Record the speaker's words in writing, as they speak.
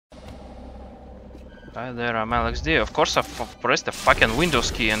Hi there, I'm Alex D. Of course I pressed the fucking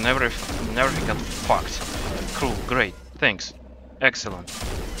Windows key and everything got fucked. Cool, great, thanks. Excellent.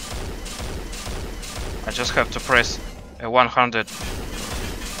 I just have to press a 100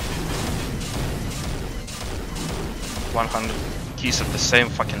 keys at the same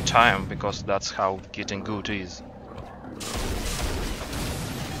fucking time, because that's how getting good is.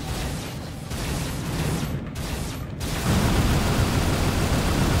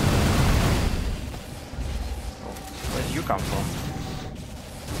 Where did you come from?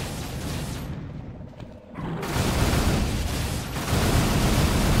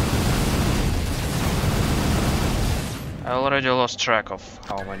 I already lost track of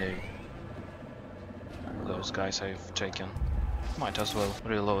how many those guys I've taken. Might as well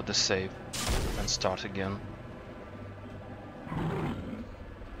reload the save and start again.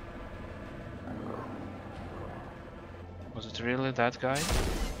 Was it really that guy?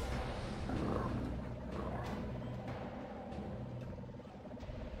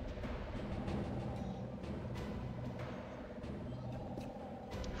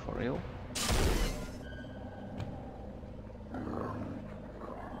 For real?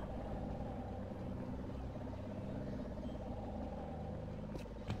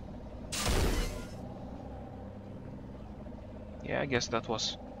 Yeah, I guess that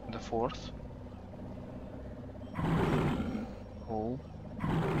was the fourth. Oh.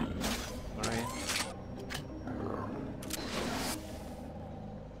 Right.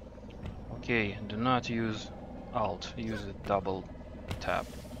 Okay, do not use Alt, use a double tap.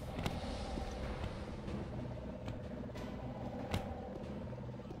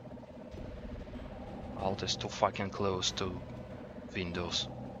 Alt is too fucking close to Windows.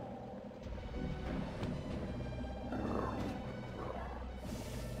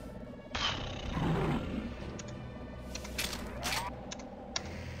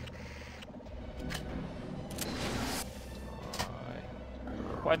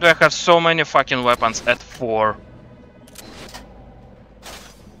 Why do I have so many fucking weapons at 4?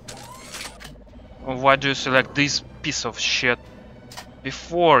 Why do you select this piece of shit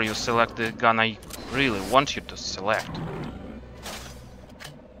before you select the gun I really want you to select?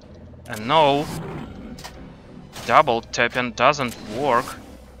 And no, double tapping doesn't work.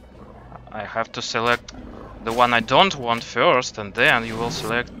 I have to select the one I don't want first, and then you will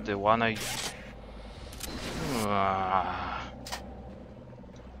select the one I...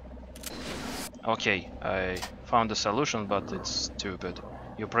 Okay, I found a solution, but it's stupid.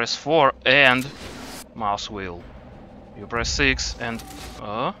 You press 4 and mouse wheel. You press 6 and...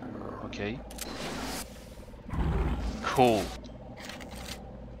 okay. Cool.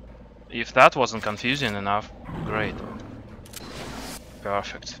 If that wasn't confusing enough, great.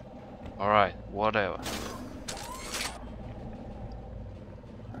 Perfect. Alright, whatever.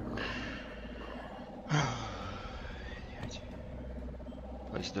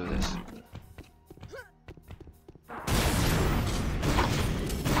 Let's do this.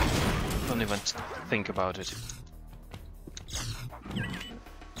 Don't even think about it.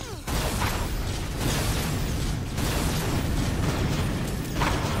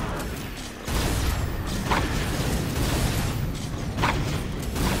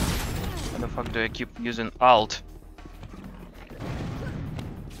 Why the fuck do I keep using Alt?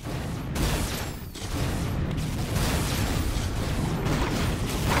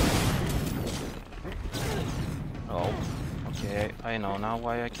 Oh, okay, I know now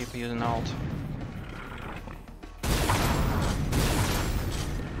why I keep using Alt.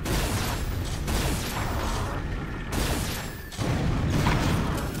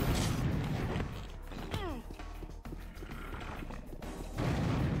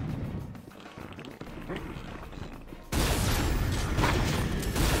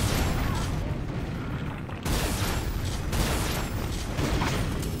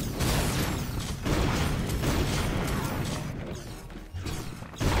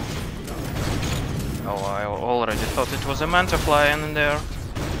 Oh, I already thought it was a manta flying in there.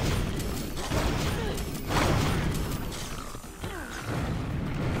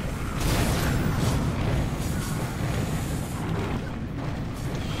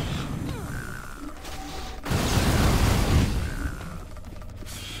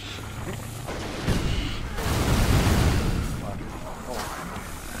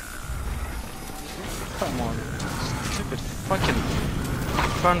 Come on, stupid fucking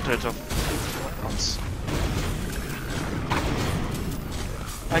hundreds of ones.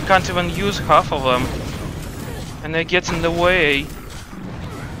 I can't even use half of them, and they get in the way.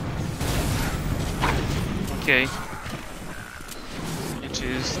 Okay, it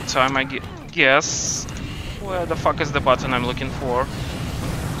is time I guess. Where the fuck is the button I'm looking for?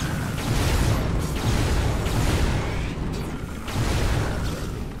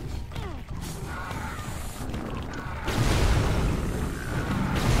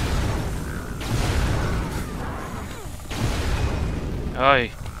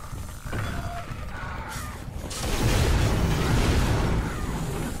 Oi.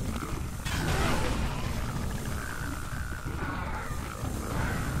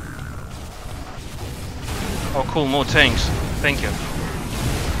 Oh cool, more tanks. Thank you.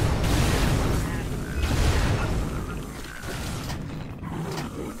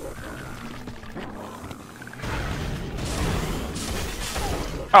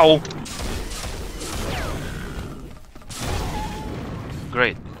 Ow!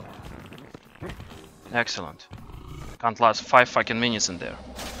 Great. Excellent. Can't last 5 fucking minutes in there.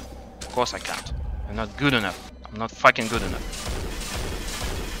 Of course I can't. I'm not good enough. I'm not fucking good enough.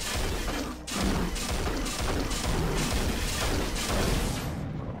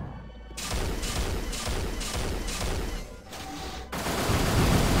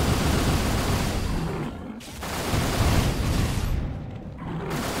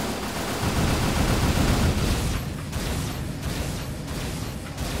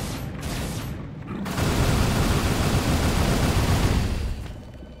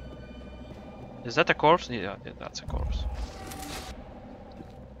 Is that a corpse? Yeah, that's a corpse.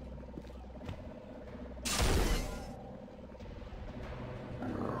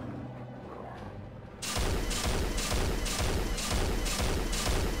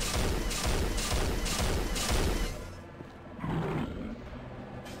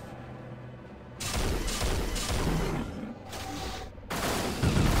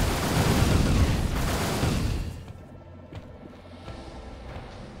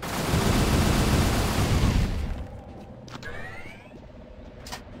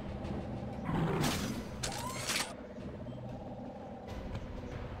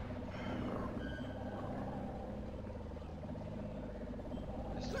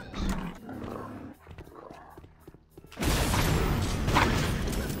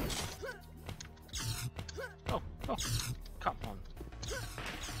 Oh, come on.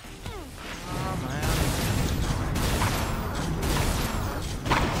 Oh, man.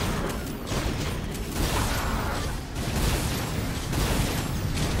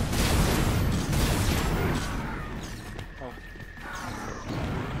 Oh.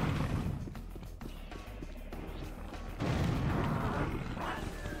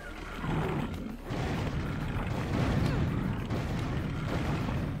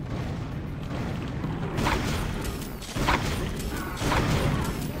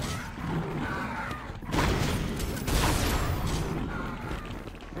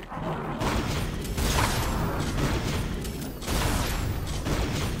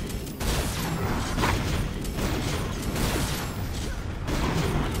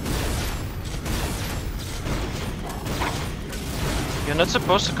 You're not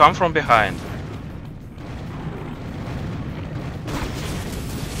supposed to come from behind.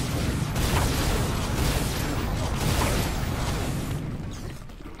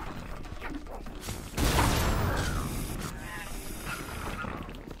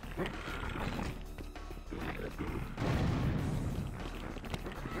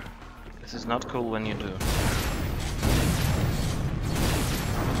 This is not cool when you do.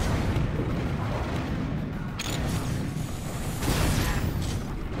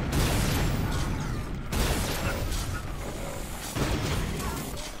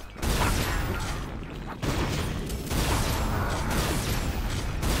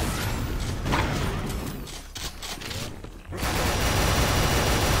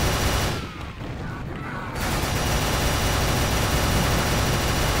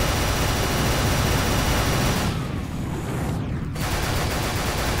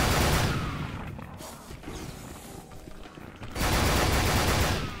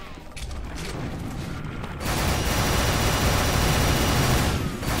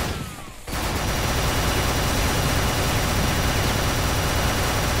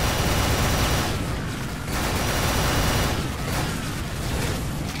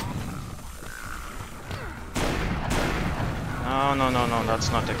 No,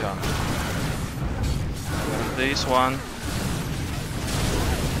 that's not a gun. This one.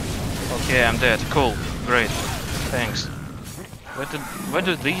 Okay, I'm dead. Cool. Great. Thanks. Where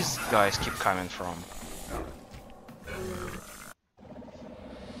do these guys keep coming from?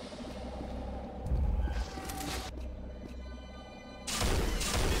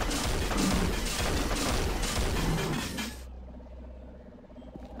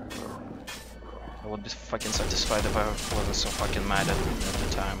 I would be fucking satisfied if I wasn't so fucking mad at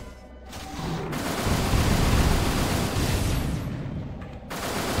the time.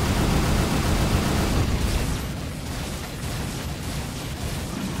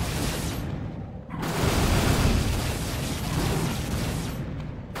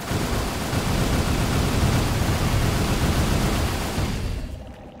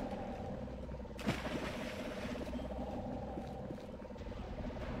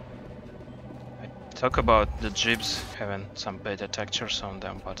 Talk about the jibs having some better textures on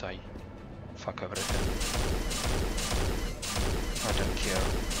them, but I fuck everything. I don't care.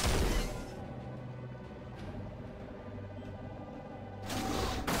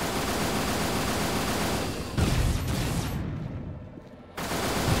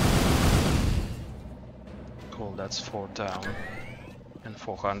 Cool, that's 4 down and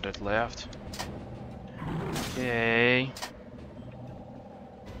 400 left. Okay.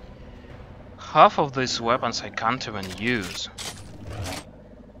 Half of these weapons I can't even use.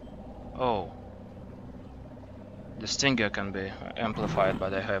 Oh. The Stinger can be amplified,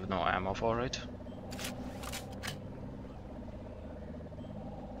 but I have no ammo for it.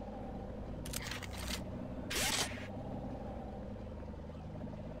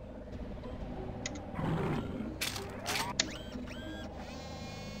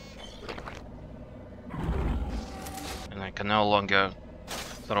 And I can no longer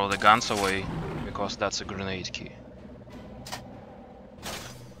throw the guns away because that's a grenade key.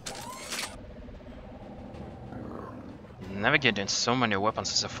 Navigating so many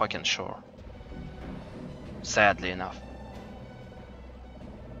weapons is a fucking chore. Sadly enough.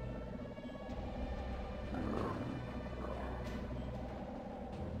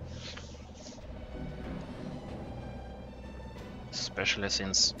 Especially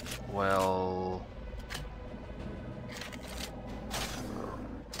since, well,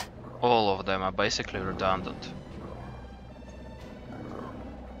 all of them are basically redundant.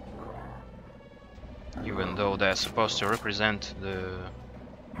 Even though they're supposed to represent the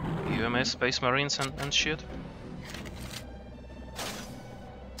UMS Space Marines and shit.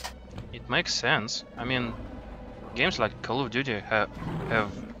 It makes sense. I mean, games like Call of Duty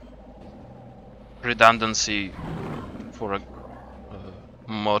have redundancy for a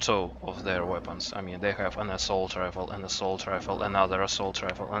motto of their weapons. I mean, they have an assault rifle, another assault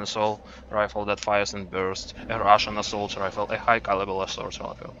rifle, an assault rifle that fires in bursts, a Russian assault rifle, a high caliber assault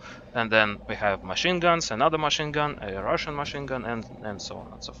rifle, and then we have machine guns, another machine gun, a Russian machine gun, and so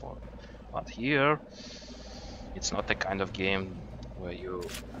on and so forth. But here, it's not the kind of game where you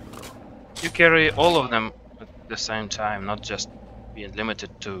carry all of them at the same time, not just being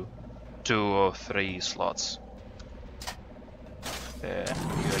limited to 2 or 3 slots.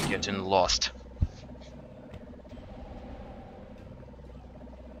 You're getting lost.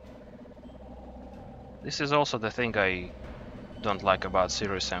 This is also the thing I don't like about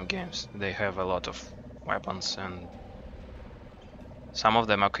Serious M games. They have a lot of weapons and some of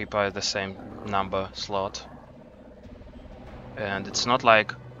them occupy the same number slot. And it's not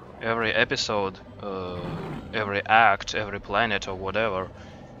like every episode, every act, every planet or whatever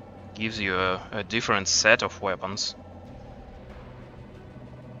gives you a different set of weapons.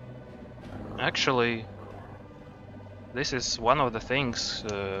 Actually, this is one of the things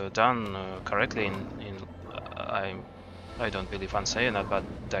done correctly in I don't believe I'm saying that, but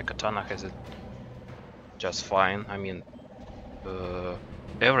Daikatana has it just fine. I mean,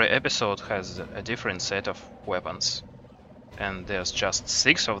 every episode has a different set of weapons, and there's just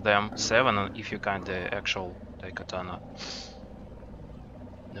 6 of them, 7 if you count the actual Daikatana.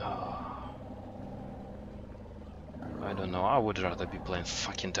 I don't know, I would rather be playing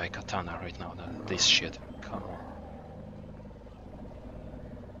fucking Daikatana right now than this shit. Come on.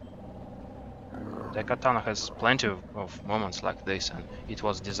 Daikatana has plenty of moments like this, and it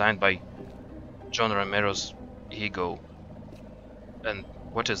was designed by John Romero's ego. And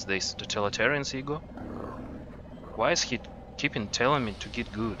what is this, totalitarian's ego? Why is he keeping telling me to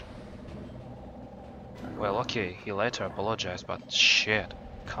get good? Well, okay, he later apologized, but shit,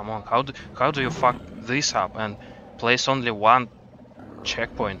 come on, how do you fuck this up and place only 1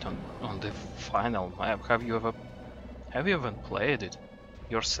 checkpoint on the final map? Have you even played it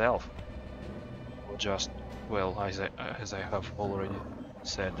yourself? Or just, well, as I have already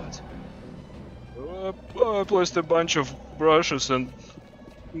said that. I placed a bunch of brushes and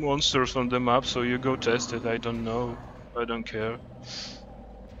monsters on the map, so you go test it. I don't know. I don't care.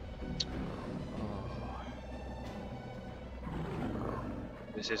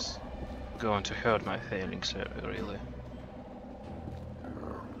 This is going to hurt my feelings, really.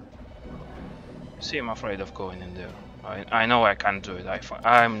 See, I'm afraid of going in there. I know I can't do it.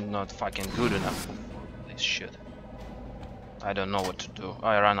 I'm not fucking good enough for this shit. I don't know what to do.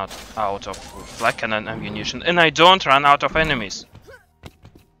 I ran out of flak cannon ammunition, and I don't run out of enemies.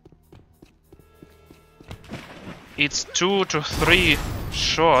 It's 2 to 3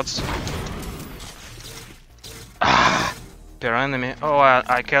 shots per enemy. Oh,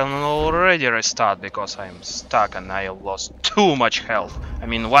 I can already restart because I'm stuck and I lost too much health. I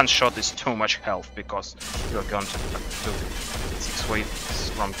mean, 1 shot is too much health because you're going to do 6 waves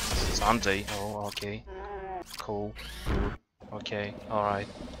from Sunday. Oh, Okay. Cool. Good. Okay. Alright.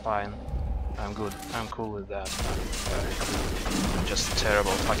 Fine. I'm good. I'm cool with that. I'm just a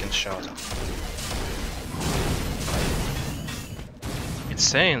terrible fucking shot. It's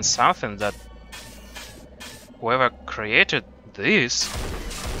saying something that whoever created this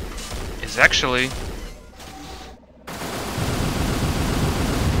is actually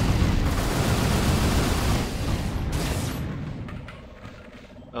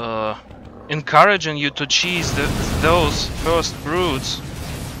encouraging you to cheese those first brutes.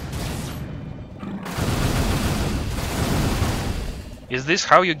 Is this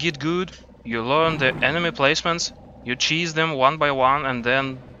how you get good? You learn the enemy placements, you cheese them one by one, and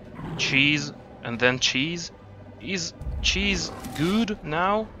then cheese, and then cheese? Is cheese good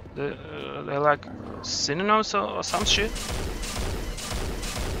now? They're like synonyms or some shit?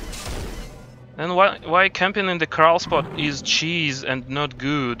 Then why camping in the crawl spot is cheese and not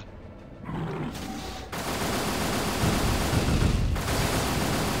good?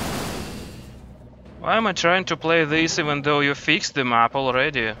 Why am I trying to play this even though you fixed the map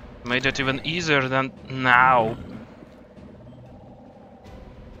already? Made it even easier than now.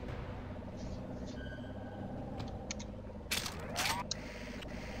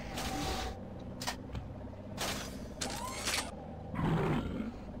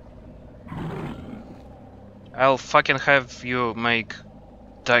 I'll fucking have you make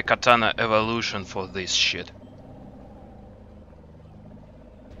Daikatana evolution for this shit.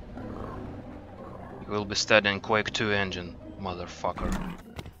 You will be studying Quake 2 engine, motherfucker.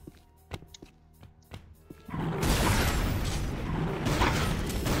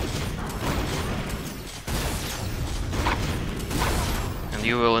 And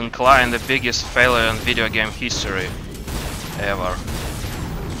you will incline the biggest failure in video game history ever.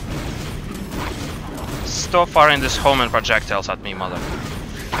 Stop firing this homing projectiles at me,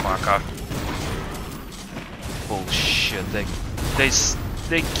 motherfucker. Bullshit,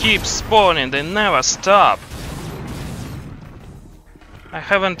 they keep spawning, they never stop. I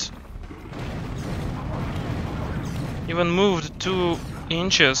haven't even moved 2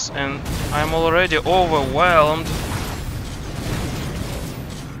 inches and I'm already overwhelmed.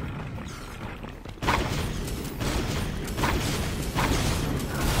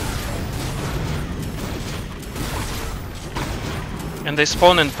 And they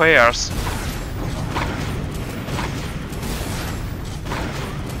spawn in pairs.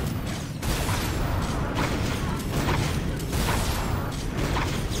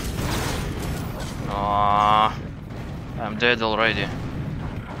 Ah, I'm dead already.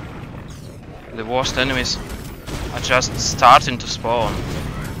 The worst enemies are just starting to spawn.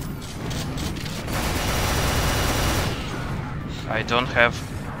 I don't have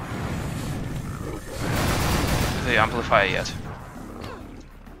the amplifier yet.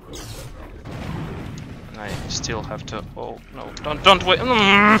 I still have to. Oh no! Don't wait!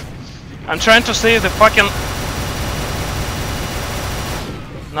 I'm trying to save the fucking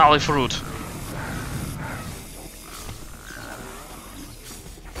gnarly fruit.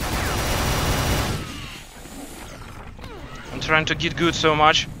 I'm trying to get good so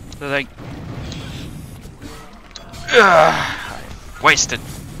much that I wasted.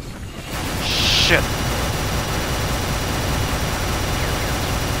 Shit.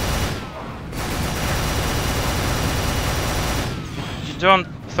 Don't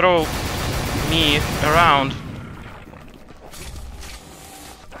throw me around.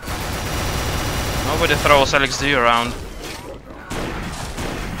 Nobody throws LXD around.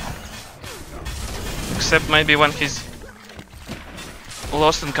 Except maybe when he's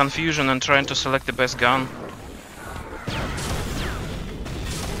lost in confusion and trying to select the best gun.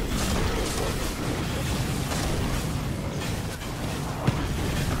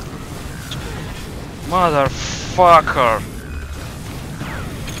 Motherfucker.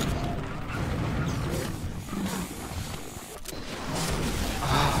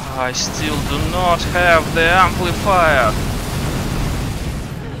 I still do not have the amplifier.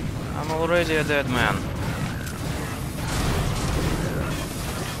 I'm already a dead man.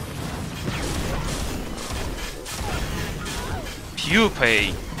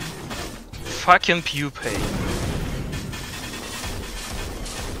 Pupae. Fucking pupae.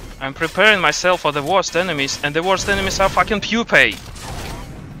 I'm preparing myself for the worst enemies, and the worst enemies are fucking pupae.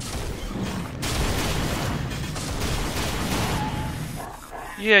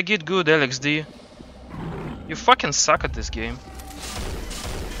 Yeah, get good, LXD. You fucking suck at this game.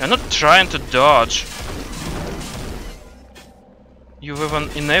 You're not trying to dodge. You've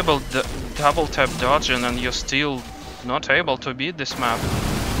even enabled the double tap dodging and you're still not able to beat this map.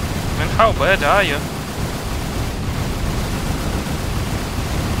 I mean, how bad are you?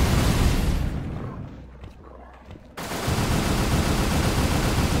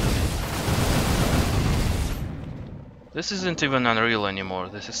 This isn't even Unreal anymore.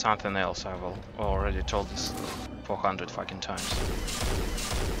 This is something else. I've already told this 400 fucking times.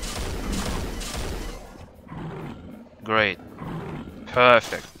 Great.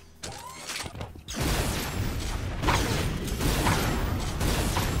 Perfect.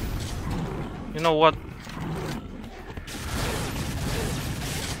 You know what?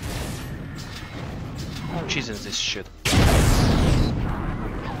 I'm cheating this shit.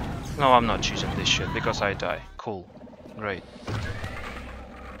 No, I'm not cheating this shit because I die. Cool. Great.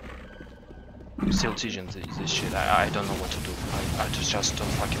 I'm still cheating this shit. I don't know what to do. I just don't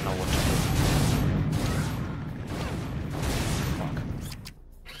fucking know what to do. Fuck.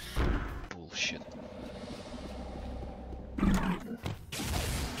 Bullshit.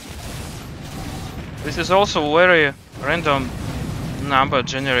 This is also very random number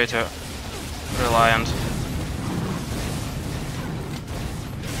generator reliant.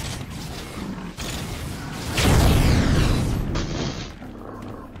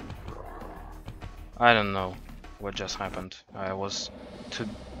 I don't know what just happened. I was too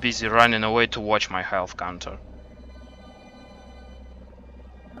busy running away to watch my health counter.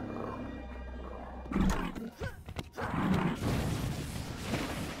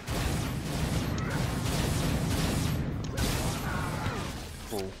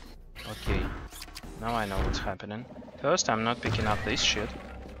 Cool. Okay. Now I know what's happening. First, I'm not picking up this shit.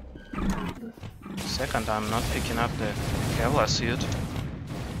 Second, I'm not picking up the Kevlar suit.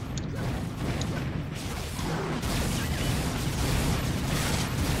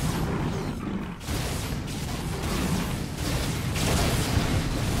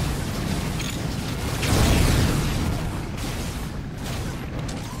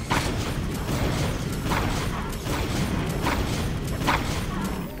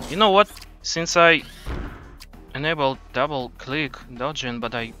 You know what? Since I enabled double click dodging,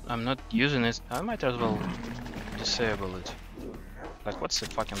 but I'm not using it, I might as well disable it. Like, what's the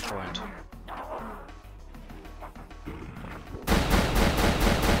fucking point?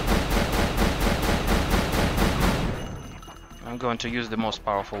 I'm going to use the most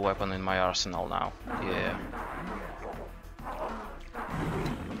powerful weapon in my arsenal now. Yeah.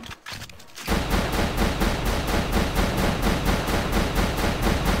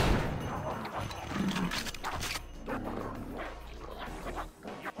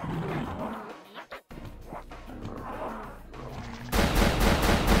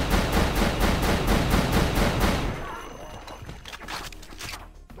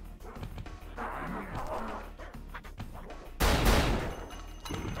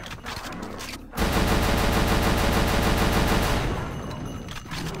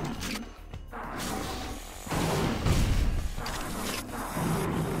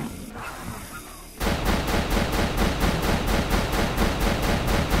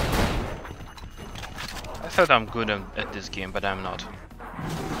 I thought I'm good at this game, but I'm not.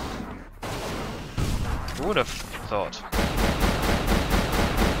 Who would have thought?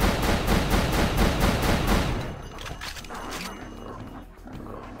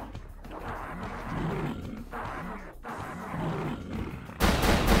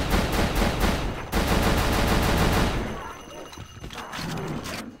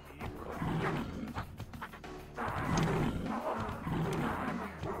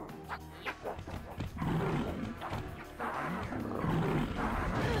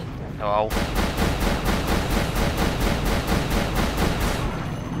 Hello.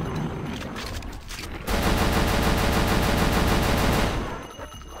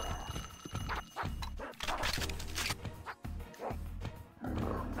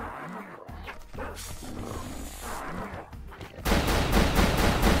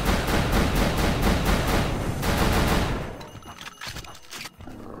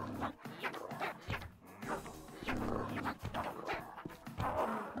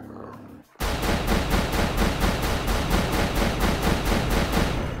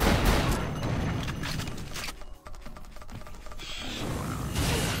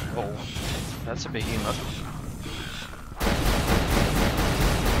 Oh, that's a behemoth.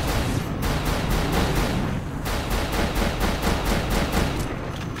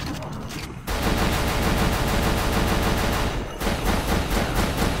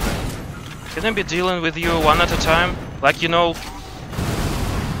 Can I be dealing with you one at a time? Like, you know,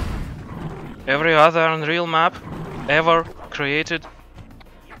 every other Unreal map ever created?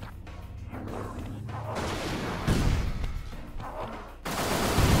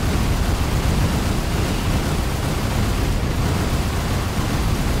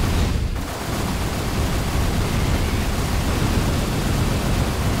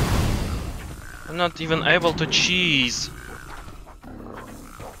 I'm not even able to cheese.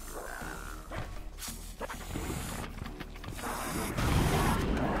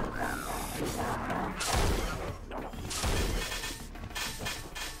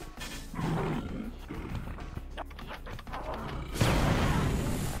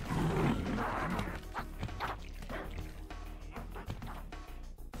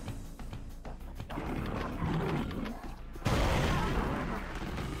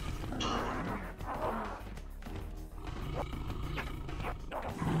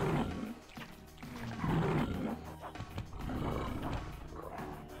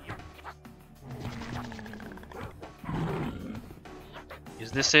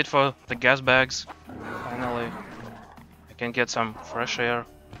 Is this it for the gas bags? Finally, I can get some fresh air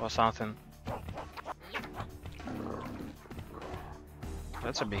or something.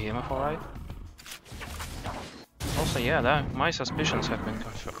 That's a behemoth, alright. Also, yeah, my suspicions have been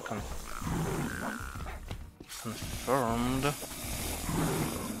confirmed.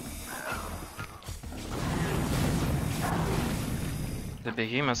 The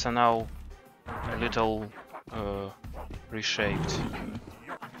behemoths are now a little reshaped.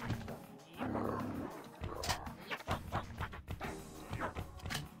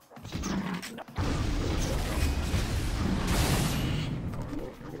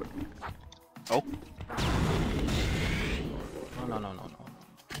 Oh. No.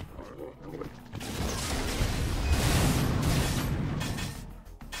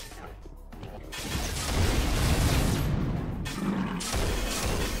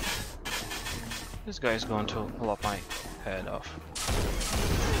 This guy is going to lop my head off.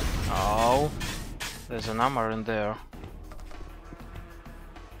 Oh, there's an armor in there.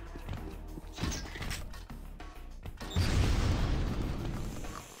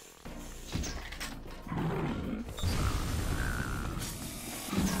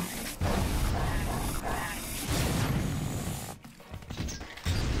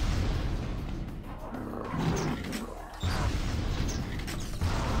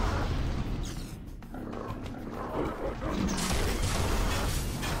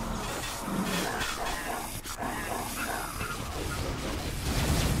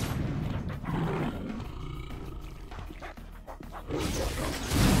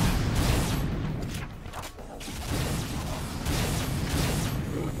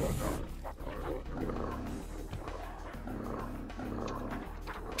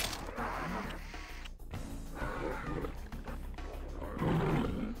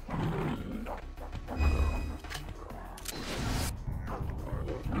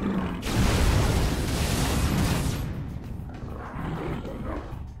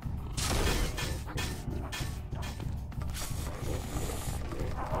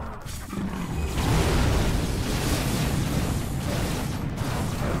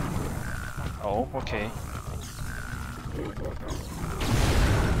 Oh, okay.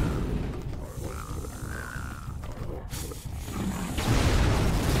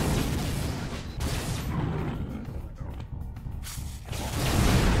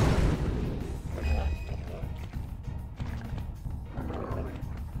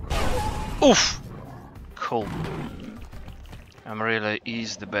 Oof! Cool. I'm really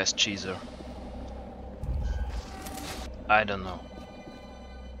is the best cheeser. I don't know.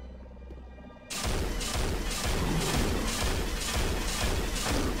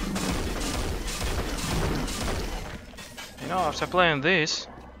 You know, after playing this,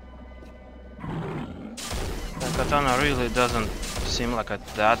 the katana really doesn't seem like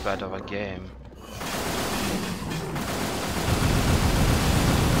that bad of a game.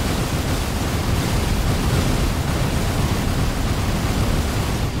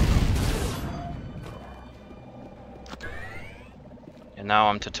 And now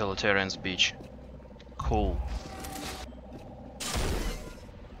I'm Totalitarian's Beach. Cool.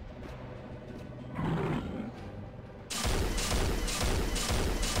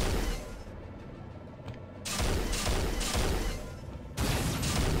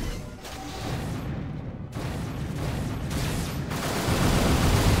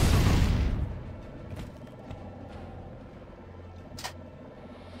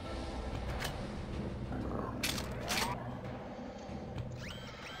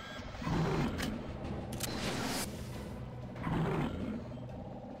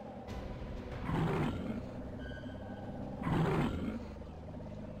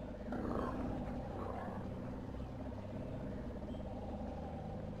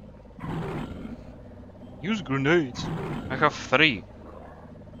 Use grenades. I have 3.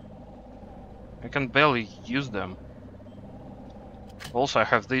 I can barely use them. Also, I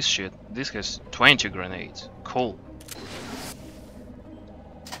have this shit. This has 20 grenades. Cool.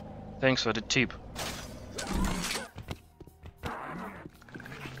 Thanks for the tip.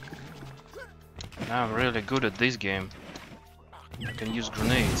 Now I'm really good at this game. I can use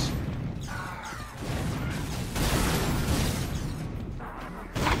grenades.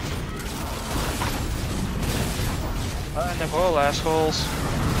 Fireball, assholes.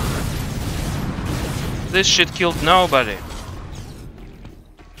 This shit killed nobody.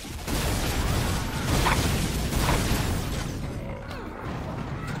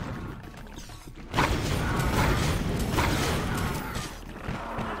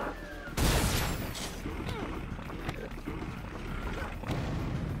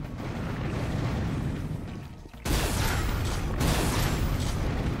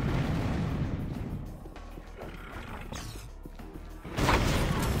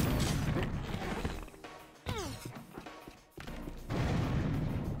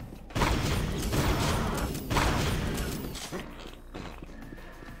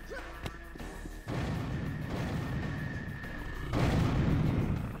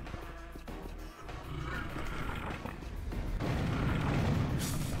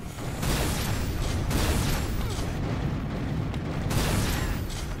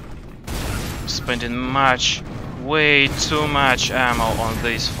 Spending way too much ammo on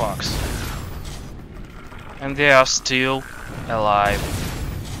these fucks. And they are still alive.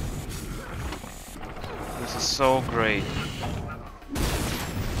 This is so great.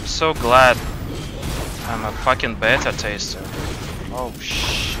 I'm so glad I'm a fucking beta taster. Oh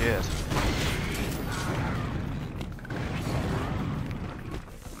shit.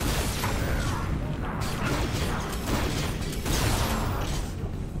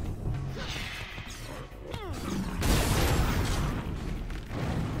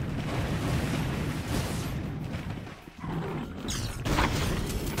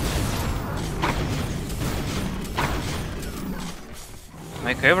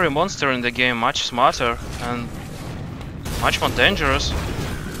 Make every monster in the game much smarter and much more dangerous,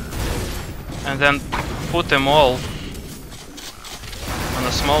 and then put them all on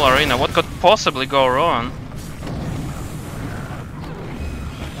a small arena. What could possibly go wrong?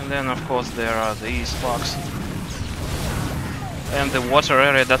 And then of course there are these fucks. And the water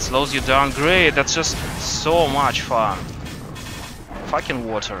area that slows you down. Great, that's just so much fun. Fucking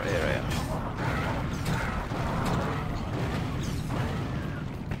water area.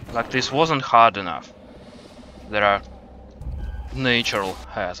 Like this wasn't hard enough. There are natural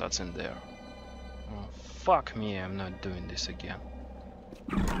hazards in there. Oh, fuck me, I'm not doing this again.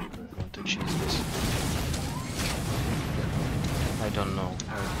 I'm going to cheese this. I don't know.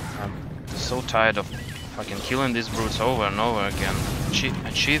 I'm so tired of fucking killing these brutes over and over again.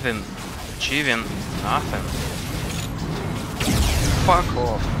 Achieving nothing. Fuck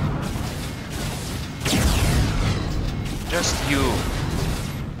off. Just you.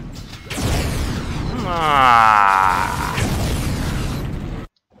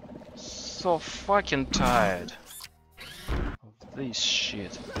 So fucking tired of this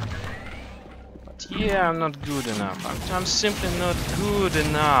shit. But yeah, I'm not good enough. I'm simply not good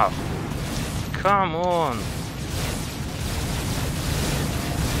enough. Come on.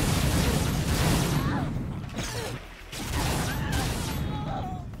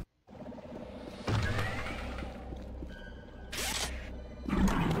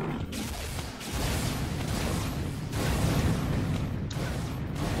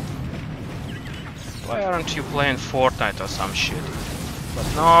 Why aren't you playing Fortnite or some shit? But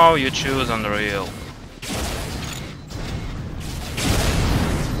no, you choose Unreal.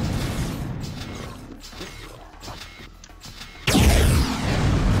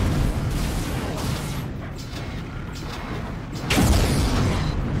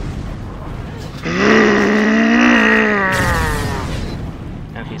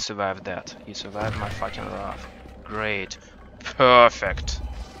 And he survived that. He survived my fucking wrath. Great. Perfect.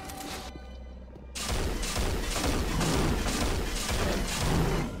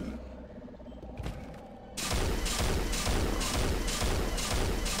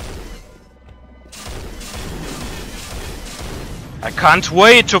 I can't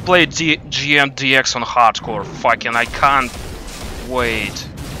wait to play GMDX on hardcore. Fucking, I can't wait.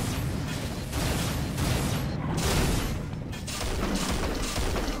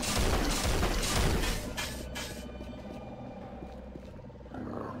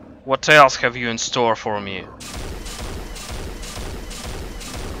 What else have you in store for me?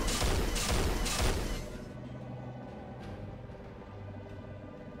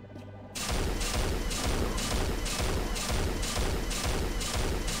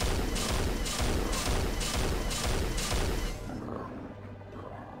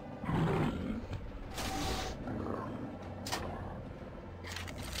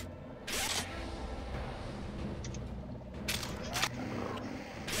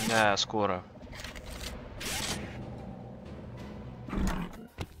 Да, скоро.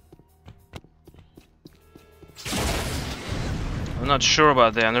 not sure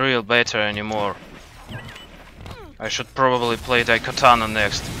about the Unreal Beta anymore. I should probably play Daikatana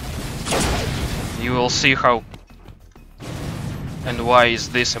next. You will see how and why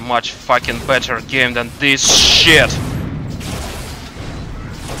is this a much fucking better game than this shit.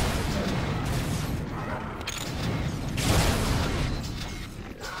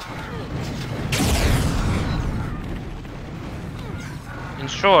 In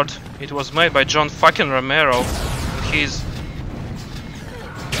short, it was made by John fucking Romero. He's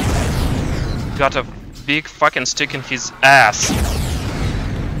got a big fucking stick in his ass.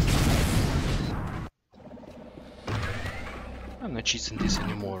 I'm not cheating this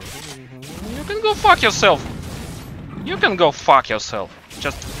anymore. You can go fuck yourself. You can go fuck yourself.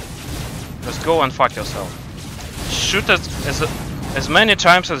 Just go and fuck yourself. Shoot as many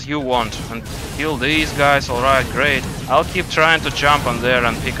times as you want and kill these guys. Alright, great. I'll keep trying to jump on there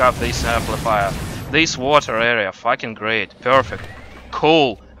and pick up this amplifier. This water area, fucking great. Perfect.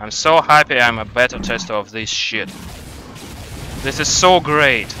 Cool. I'm so happy I'm a beta tester of this shit. This is so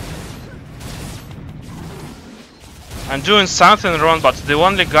great. I'm doing something wrong, but the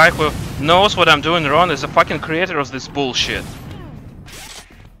only guy who knows what I'm doing wrong is the fucking creator of this bullshit.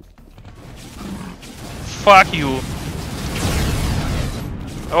 Fuck you.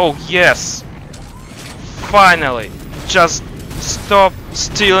 Oh yes. Finally. Just stop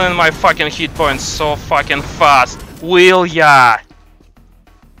stealing my fucking hit points so fucking fast. Will ya?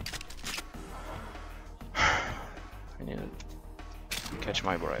 I need to catch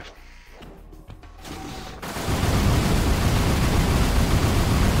my breath.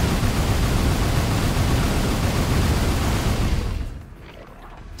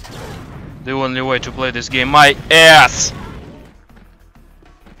 The only way to play this game, my ass!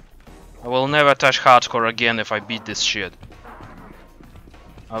 I will never touch hardcore again if I beat this shit.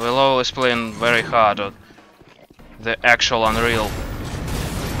 I will always play in very hard on the actual Unreal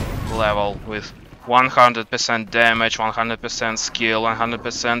level with 100% damage, 100% skill,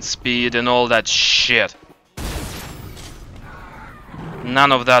 100% speed and all that shit.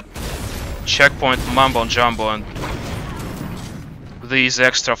 None of that checkpoint mumbo jumbo and these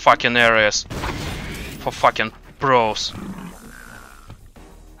extra fucking areas for fucking pros.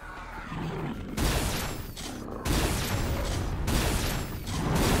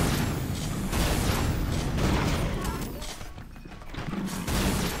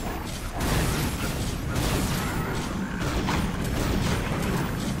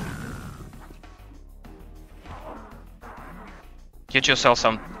 Get yourself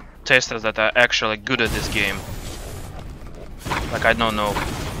some testers that are actually good at this game. Like, I don't know,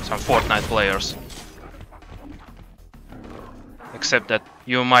 some Fortnite players. Except that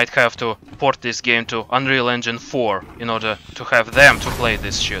you might have to port this game to Unreal Engine 4 in order to have them to play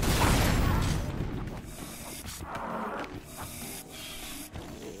this shit.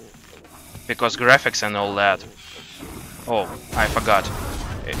 Because graphics and all that. Oh, I forgot.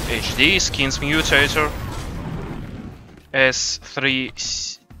 HD, skins mutator,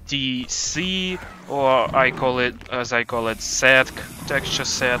 S3TC, or I call it, as I call it, set, texture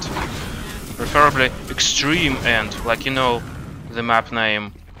set. Preferably extreme end, like, you know, the map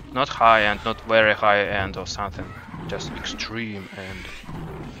name. Not high end, not very high end or something. Just extreme end.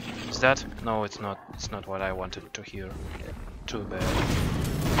 Is that? No, it's not. It's not what I wanted to hear. Too bad.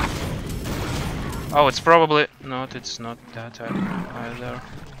 Oh, it's probably not. It's not that either.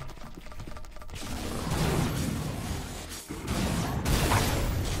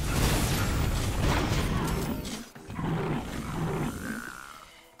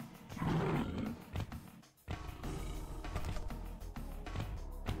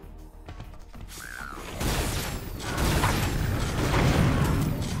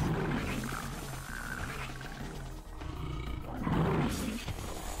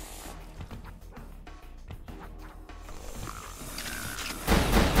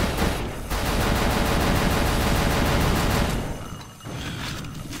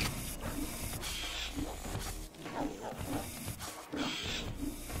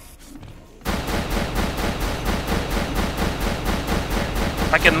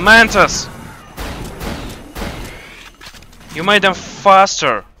 Fucking Mantis! You made them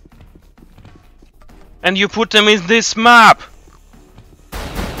faster! And you put them in this map!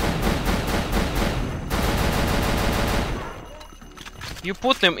 You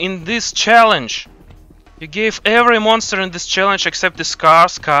put them in this challenge! You gave every monster in this challenge except the Scar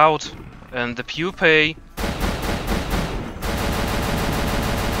Scout and the Pupae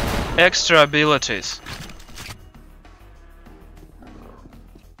extra abilities.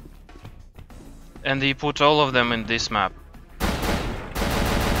 And he put all of them in this map.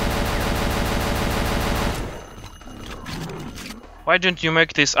 Why didn't you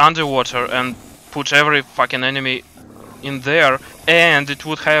make this underwater and put every fucking enemy in there, and it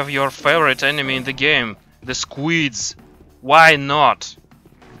would have your favorite enemy in the game, the squids? Why not?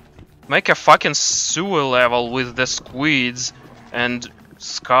 Make a fucking sewer level with the squids and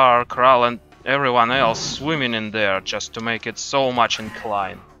Scar, Kral and everyone else swimming in there just to make it so much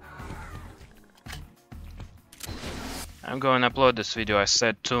incline. I'm going to upload this video. I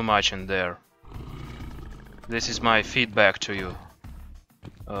said too much in there. This is my feedback to you.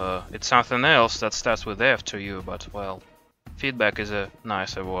 It's something else that starts with F to you, but well, feedback is a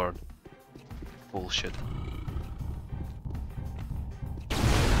nicer word. Bullshit.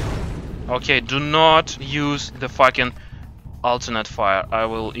 Okay, do not use the fucking alternate fire. I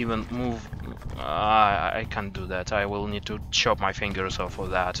will even move. I can't do that. I will need to chop my fingers off for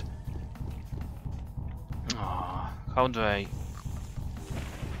that. How do I...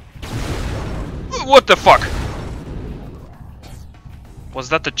 What the fuck? Was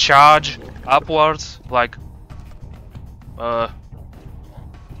that a charge upwards? Like... I'm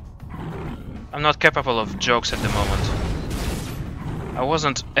not capable of jokes at the moment. I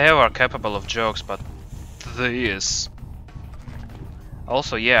wasn't ever capable of jokes, but this...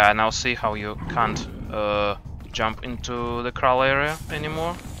 Also, yeah, I now see how you can't jump into the Kral area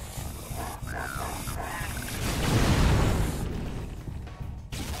anymore.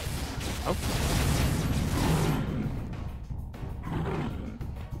 Oh.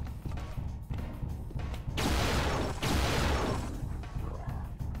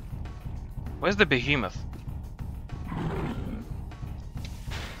 Where's the behemoth?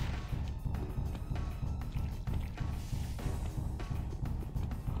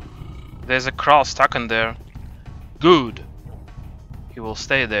 There's a Kral stuck in there. Good. He will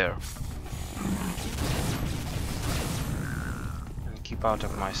stay there. And keep out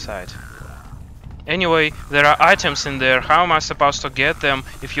of my sight. Anyway, there are items in there. How am I supposed to get them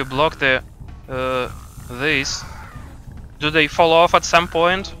if you block the... this? Do they fall off at some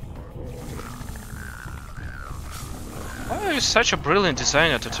point? Why are you such a brilliant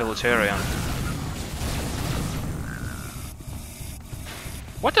designer, Totalitarian?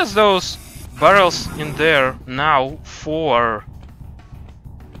 What are those barrels in there now for?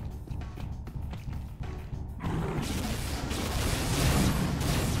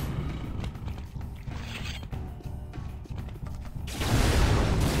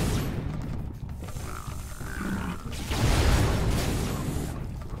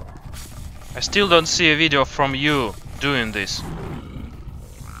 I still don't see a video from you doing this.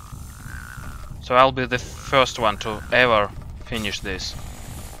 So I'll be the first one to ever finish this.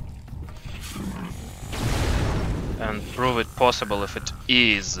 And prove it possible if it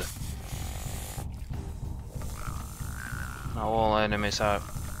is. Now all enemies are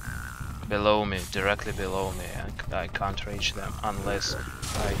below me, directly below me, and I can't reach them unless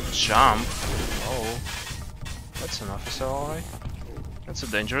I jump. Oh, that's an officer, alright. That's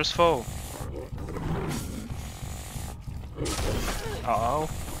a dangerous foe. Uh oh.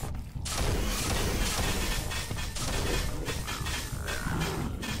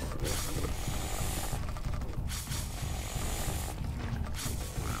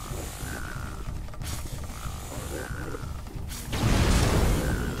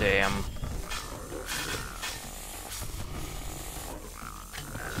 Damn.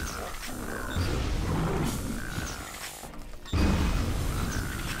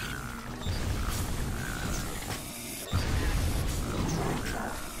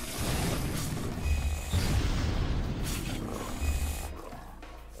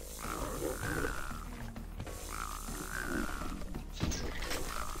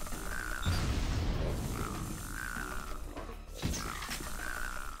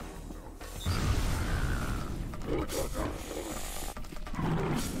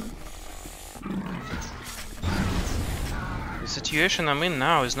 The situation I'm in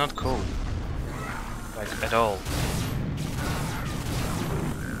now is not cool. Like, at all.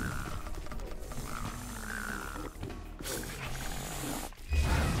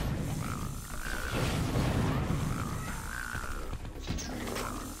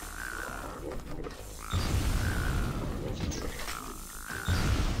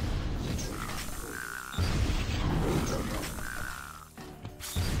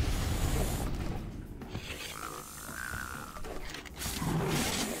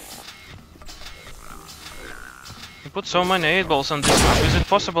 Put so many 8-balls on this map. Is it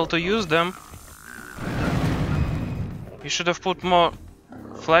possible to use them? You should have put more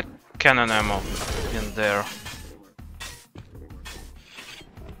flak cannon ammo in there.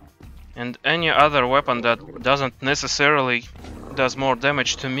 And any other weapon that doesn't necessarily does more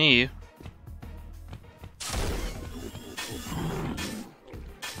damage to me.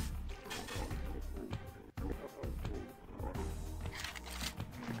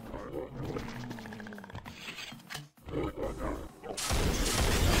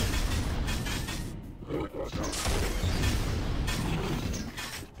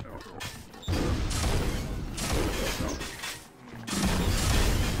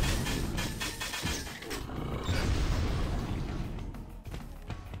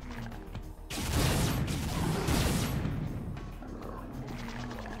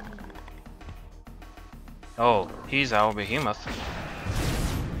 Oh, he's our behemoth.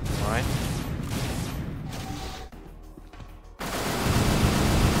 Alright.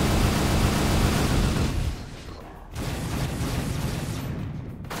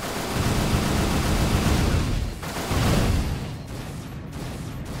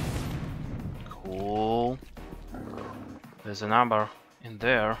 Cool. There's a number in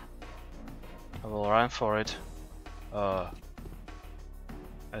there. I will run for it.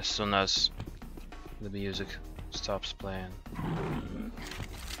 As soon as the music stops playing.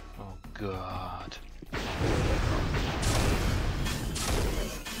 Oh god.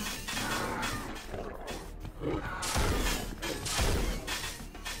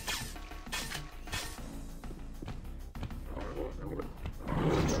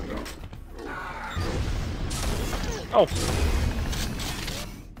 Oh!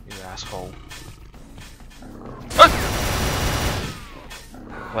 You asshole.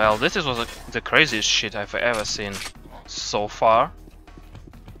 Well, this was the craziest shit I've ever seen so far.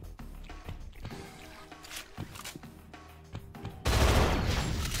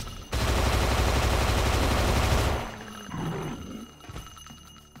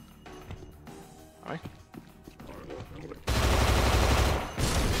 Alright.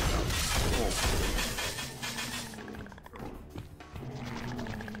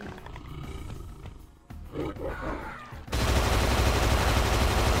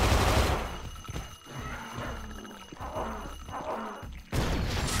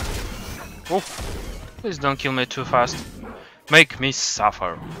 Oh, please don't kill me too fast. Make me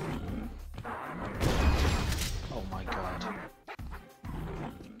suffer. Oh my god.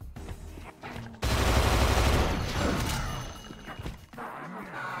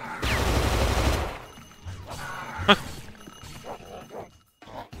 Okay.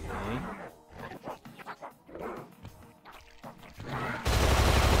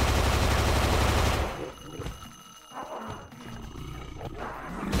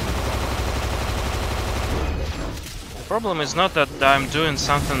 The problem is not that I'm doing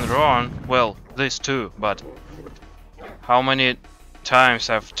something wrong, well, this too, but how many times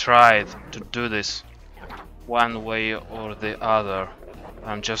I've tried to do this one way or the other.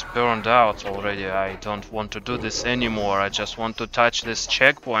 I'm just burned out already. I don't want to do this anymore. I just want to touch this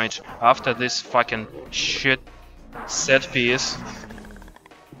checkpoint after this fucking shit set piece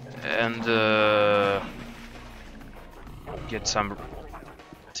and get some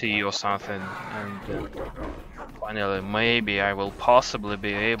tea or something, and finally maybe I will possibly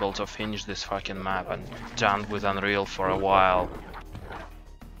be able to finish this fucking map and done with Unreal for a while.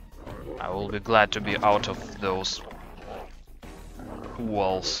 I will be glad to be out of those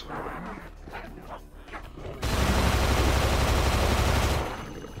walls.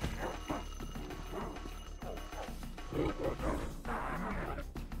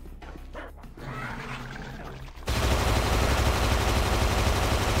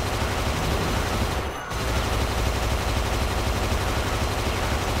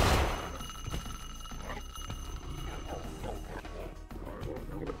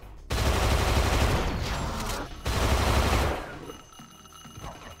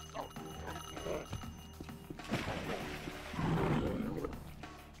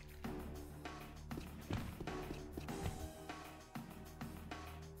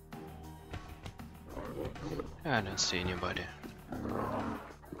 I don't see anybody.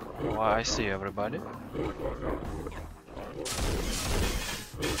 Oh, I see everybody.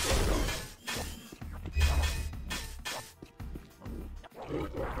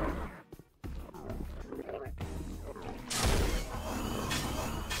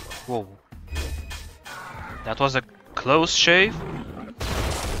 Whoa. That was a close shave?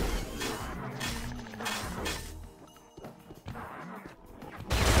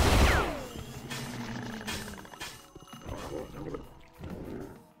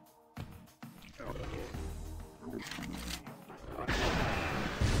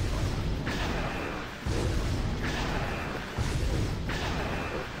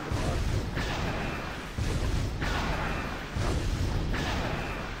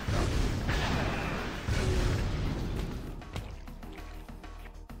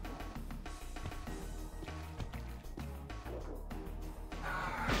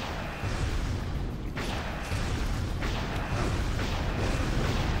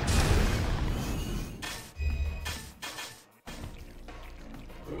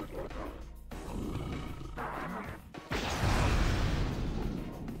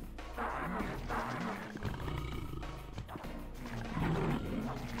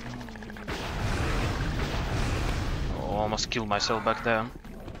 Almost killed myself back there.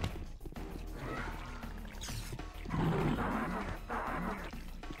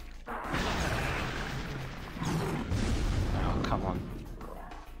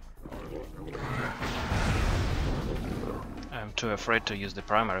 too afraid to use the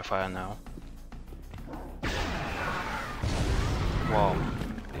primary fire now. Wow,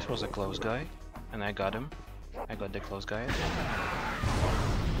 this was a close guy, and I got him. I got the close guy.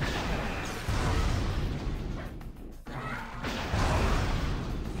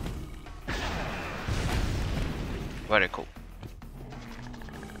 Very cool.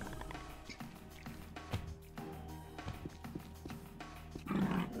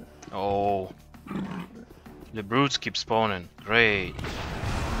 Oh, the brutes keep spawning. Great.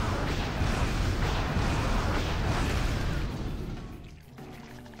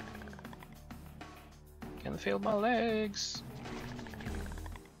 Can feel my legs.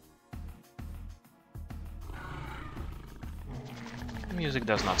 The music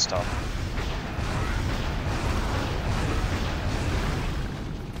does not stop.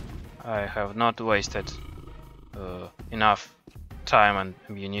 I have not wasted enough time and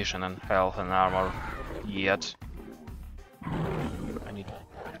ammunition and health and armor yet.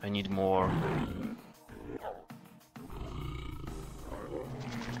 I need more.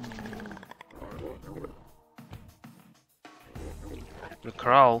 The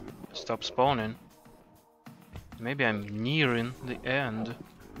kraal stopped spawning. Maybe I'm nearing the end.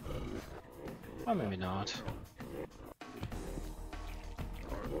 Or maybe not.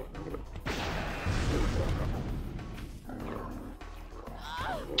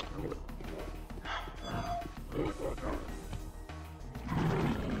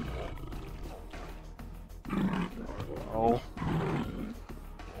 Oh.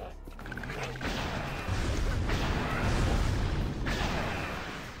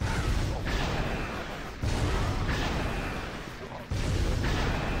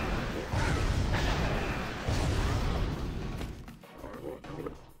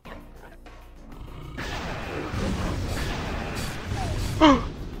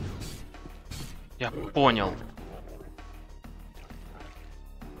 Я понял.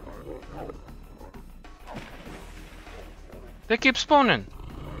 They keep spawning,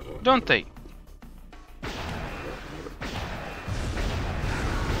 don't they?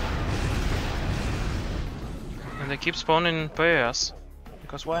 And they keep spawning in pairs,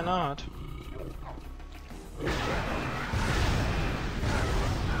 because why not?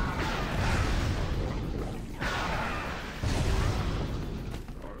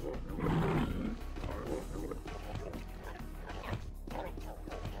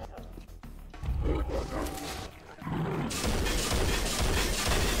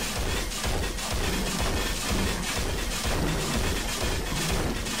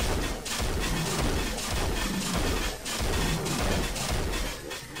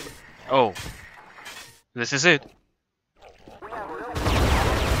 Oh, this is it.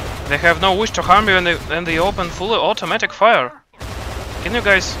 They have no wish to harm you and they open fully automatic fire. Can you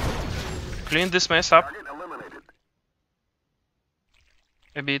guys clean this mess up?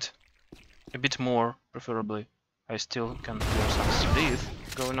 A bit more, preferably. I still can hear some sleuth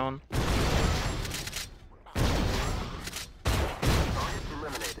going on.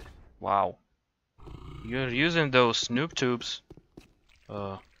 Wow. You're using those noob tubes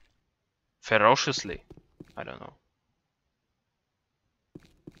ferociously. I don't know.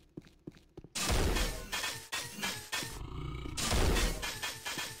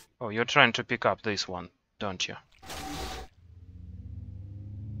 Oh, you're trying to pick up this one, don't you?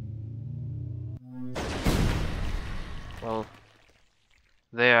 Well,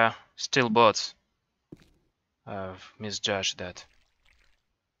 they are still bots. I've misjudged that.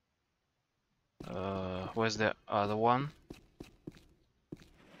 Where's the other one?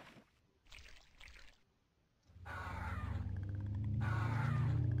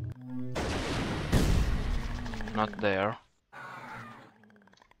 Not there.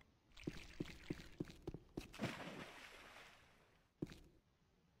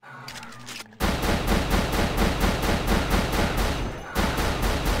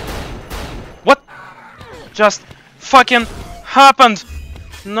 What just fucking happened?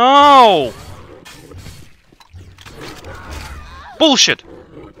 No! Bullshit!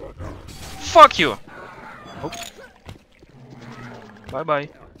 Fuck you! Oh. Bye bye.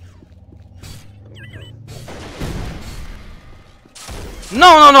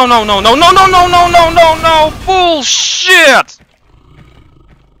 No, no, no, no, no, no, no, no, no, no, no, no, no! Bullshit!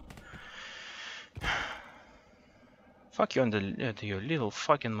 Fuck you and your little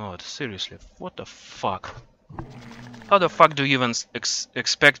fucking mod. Seriously, what the fuck? How the fuck do you even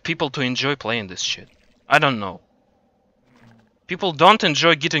expect people to enjoy playing this shit? I don't know. People don't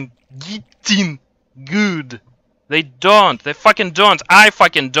enjoy getting good. They don't. They fucking don't. I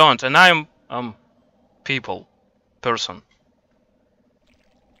fucking don't. And I'm person.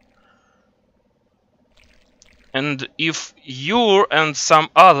 And if you and some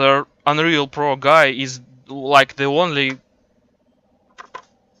other Unreal Pro guy is like the only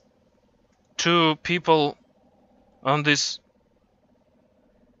two people on this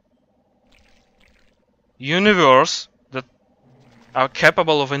universe that are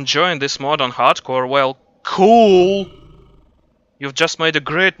capable of enjoying this mod on hardcore, well, cool! You've just made a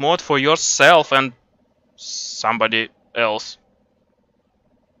great mod for yourself and somebody else.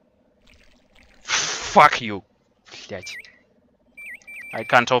 Fuck you. Блять. I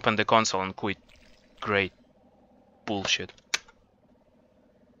can't open the console and quit. Great. Bullshit.